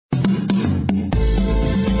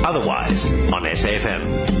Otherwise on SAFM.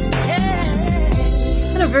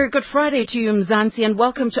 And a very good Friday to you, Mzansi, and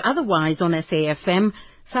welcome to Otherwise on SAFM,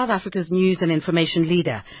 South Africa's news and information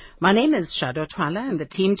leader. My name is Shado Twala, and the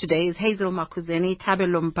team today is Hazel Makuzeni,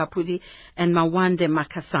 Tabelo Mpapudi, and Mawande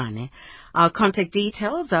Makasane. Our contact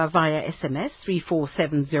details are via SMS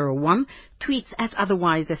 34701, tweets at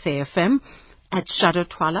Otherwise SAFM, at Shado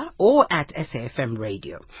Twala, or at SAFM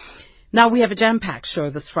Radio. Now, we have a jam-packed show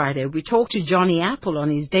this Friday. We talk to Johnny Apple on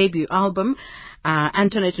his debut album.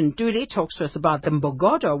 Antoinette Nduli talks to us about the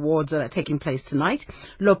Mbogodo Awards that are taking place tonight.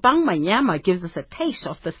 Lopang Manyama gives us a taste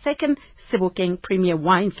of the second Sebokeng Premier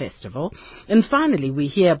Wine Festival. And finally, we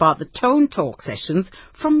hear about the Tone Talk sessions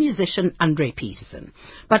from musician Andre Peterson.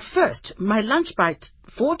 But first, my lunch bite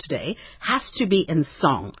for today has to be in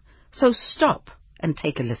song. So stop and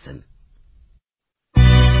take a listen.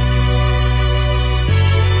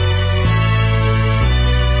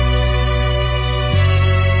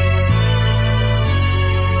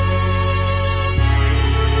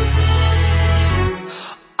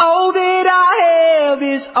 All that I have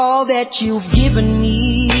is all that you've given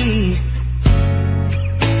me.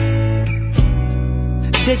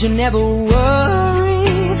 Did you never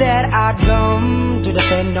worry that I'd come to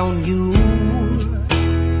depend on you?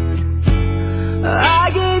 I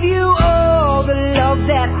gave you all the love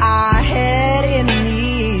that I had in me.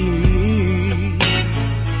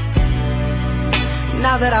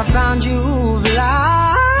 Now that I found you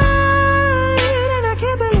blind, and I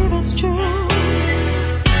can't believe it's true.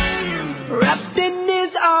 Wrapped in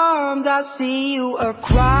his arms, I see you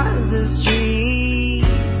across the street,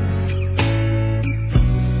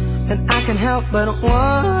 and I can't help but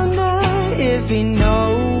wonder if he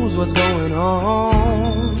knows what's going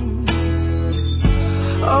on.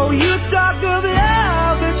 Oh, you talk of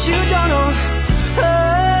love, but you don't know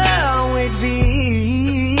how it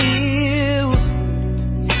feels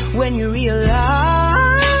when you realize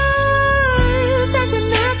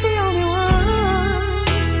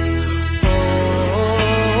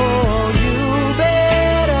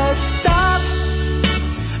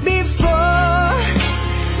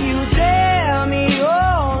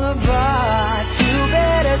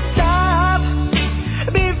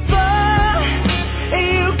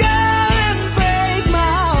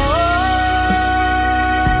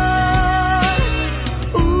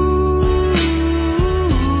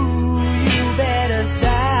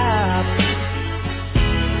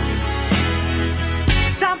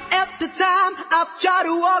try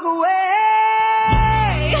to walk away,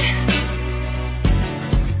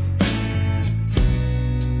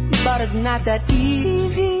 but it's not that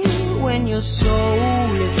easy when your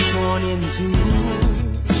soul is torn in two.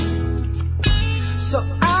 So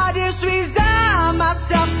I just resign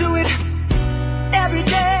myself to it every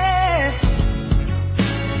day.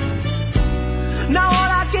 Now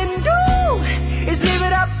all I can do is leave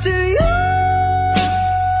it up to you.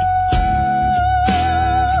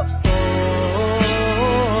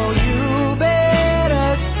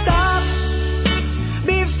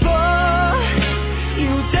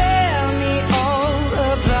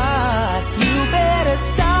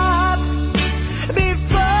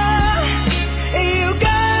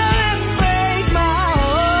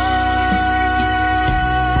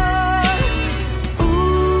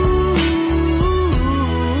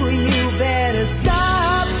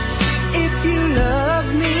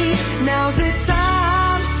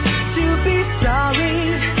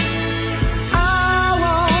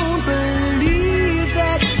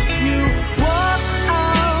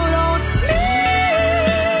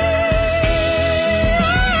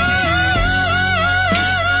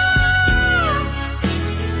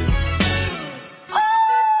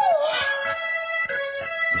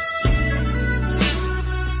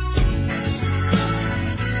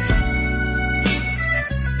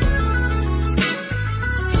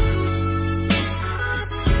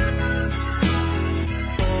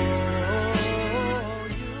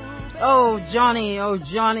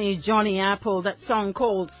 Johnny Apple, that song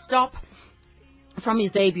called Stop from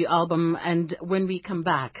his debut album. And when we come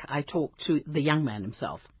back, I talk to the young man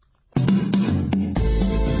himself.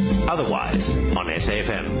 Otherwise on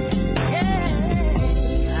SAFM.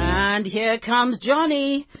 And here comes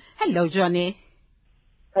Johnny. Hello, Johnny.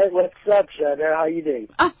 Hey, what's up, Shadow? How you doing?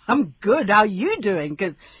 Oh, I'm good. How are you doing?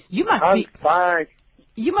 Because I'm fine.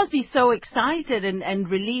 You must be so excited and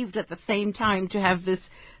relieved at the same time to have this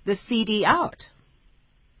CD out.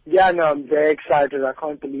 Yeah, no, I'm very excited. I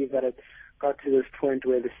can't believe that it got to this point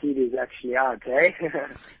where the CD is actually out, eh?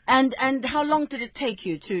 And how long did it take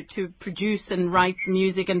you to produce and write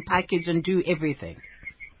music and package and do everything?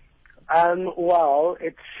 Well,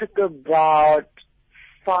 it took about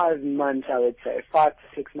 5 months, I would say, 5 to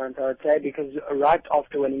 6 months, I would say, because right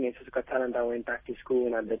after winning SA's Got Talent, I went back to school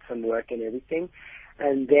and I did some work and everything.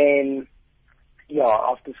 And then,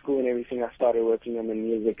 after school and everything, I started working on the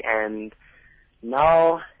music, and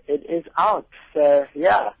now it is out. So,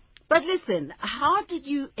 yeah. But listen, how did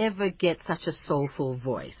you ever get such a soulful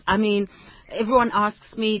voice? I mean, everyone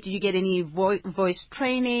asks me, did you get any voice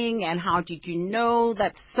training, and how did you know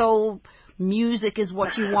that soul music is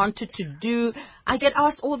what you wanted to do? I get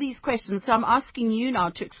asked all these questions, so I'm asking you now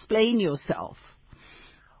to explain yourself.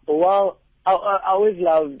 Well, I always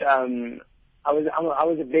loved, I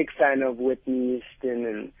was a big fan of Whitney Houston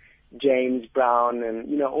and James Brown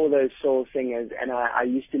and, all those soul singers, and I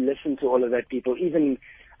used to listen to all of that people, even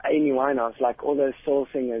Amy Winehouse, like all those soul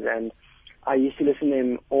singers, and I used to listen to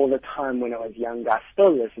them all the time when I was younger. I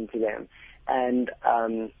still listen to them. And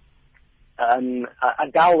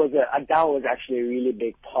Adele was actually a really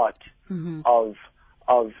big part of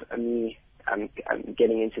me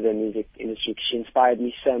getting into the music industry. She inspired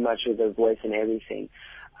me so much with her voice and everything.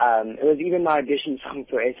 It was even my audition song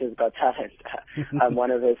for SA's Got Talent, one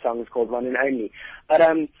of her songs called One and Only. But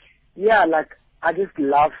I just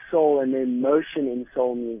love soul and the emotion in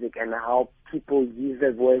soul music and how people use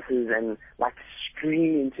their voices and like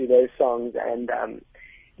scream into those songs. And I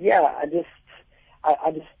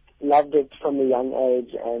just loved it from a young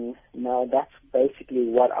age, and now that's basically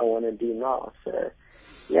what I want to do now. So,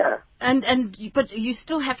 yeah. But you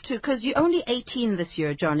still have to, because you're only 18 this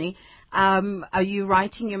year, Johnny. Are you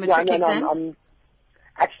writing your matric exams?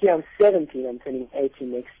 I'm 17. I'm turning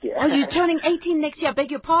 18 next year. Oh, you're turning 18 next year. I beg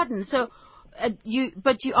your pardon. So, you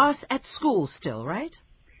are at school still, right?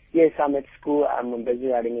 Yes, I'm at school. I'm busy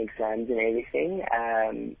writing exams and everything.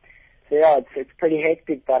 So yeah, it's pretty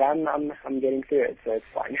hectic, but I'm getting through it, so it's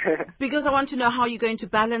fine. Because I want to know how you're going to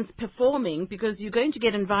balance performing, because you're going to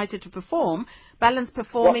get invited to perform, balance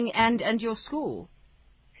performing and your school.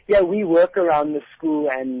 Yeah, we work around the school,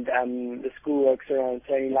 and the school works around,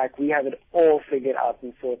 so we have it all figured out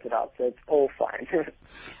and sorted out, so it's all fine.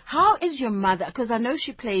 How is your mother? Because I know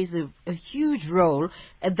she plays a huge role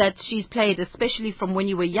that she's played, especially from when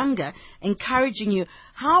you were younger, encouraging you.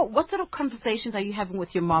 What sort of conversations are you having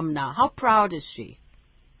with your mom now? How proud is she?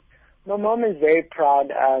 My mom is very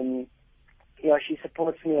proud. She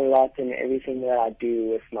supports me a lot in everything that I do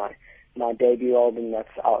with my debut album that's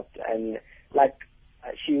out, and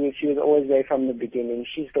she was always there from the beginning.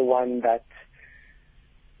 She's the one that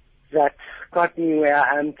got me where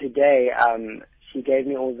I am today. She gave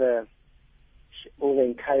me all the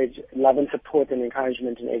love and support and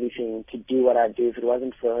encouragement and everything to do what I do. If it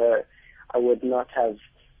wasn't for her, I would not have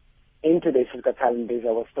entered SA's Got Talent, because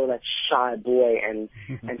I was still that shy boy, and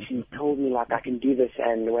she told me I can do this.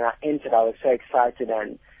 And when I entered, I was so excited,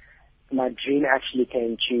 and my dream actually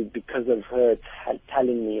came true because of her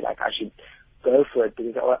telling me I should go for it,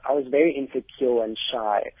 because I was very insecure and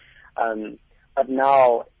shy. But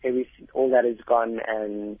now all that is gone,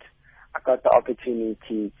 and I got the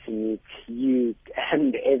opportunity to meet you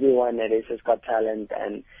and everyone at SA's Got Talent,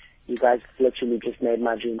 and you guys literally just made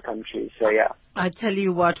my dream come true. So yeah. I tell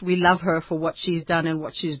you what, we love her for what she's done and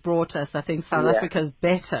what she's brought us. I think South Africa's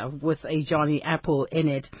better with a Johnny Apple in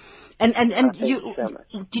it. And you so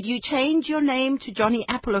much. Did you change your name to Johnny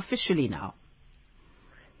Apple officially now?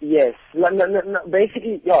 Yes. No,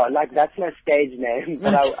 basically, that's my stage name,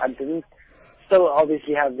 but I didn't still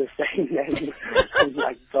obviously have the same name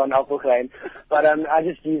as John Appelgrein. But I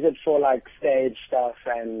just use it for stage stuff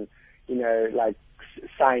and,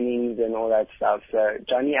 signings and all that stuff. So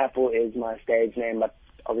Johnny Apple is my stage name, but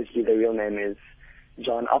obviously the real name is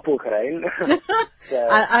John Appelgrein. So,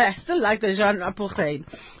 I still like the John Appelgrein,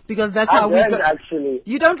 because that's how actually.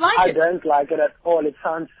 You don't like it? I don't like it at all. It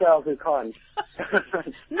sounds so Afrikaans.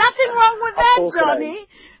 Nothing wrong with that, Johnny.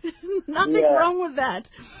 Nothing wrong with that.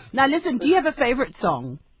 Now listen, do you have a favorite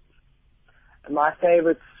song? My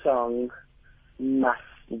favorite song must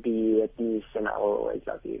be Whitney Houston, I Will Always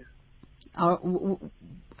Love You.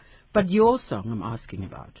 But your song I'm asking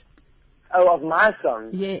about. Oh, of my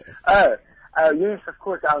song? Yes. Yes, of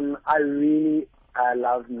course. I really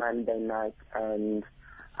love Monday Night, and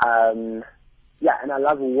and I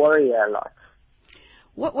love Warrior a lot.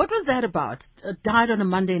 What was that about? Died on a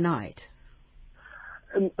Monday night.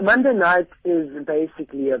 Monday Night is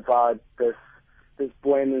basically about this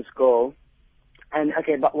boy and this girl, and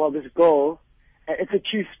this girl. It's a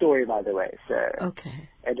true story, by the way, so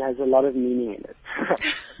it has a lot of meaning in it.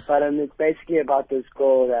 But it's basically about this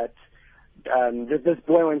girl that this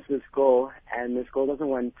boy wants this girl, and this girl doesn't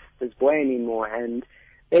want this boy anymore. And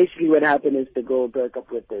basically what happened is the girl broke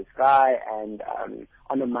up with this guy, and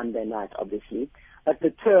on a Monday night, obviously. But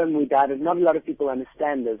the term "we died," not a lot of people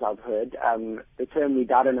understand this, I've heard. The term "we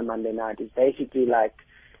died on a Monday night" is basically like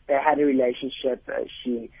they had a relationship,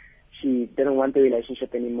 she didn't want the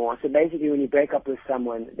relationship anymore. So basically when you break up with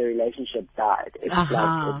someone, the relationship died. It's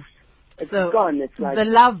like, it's gone. It's like the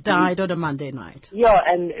love died on a Monday night. Yeah,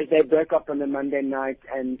 and they broke up on a Monday night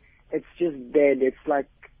and it's just dead. It's like,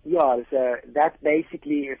 yeah, so that's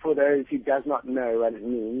basically, for those who does not know what it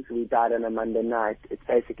means, we died on a Monday night. It's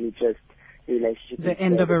basically just the relationship. The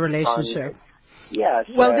end of a relationship. Yeah.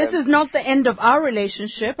 So, well, this is not the end of our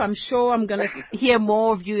relationship. I'm sure I'm going to hear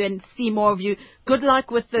more of you and see more of you. Good luck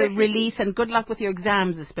with the release and good luck with your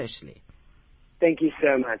exams especially. Thank you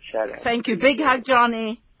so much, Shadow. Thank you. Big hug,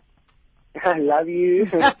 Johnny. I love you.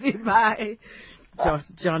 Love you. Bye.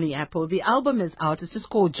 Johnny Apple. The album is out. It's just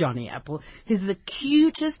called Johnny Apple. He's the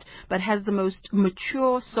cutest but has the most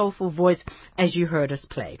mature, soulful voice, as you heard us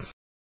play.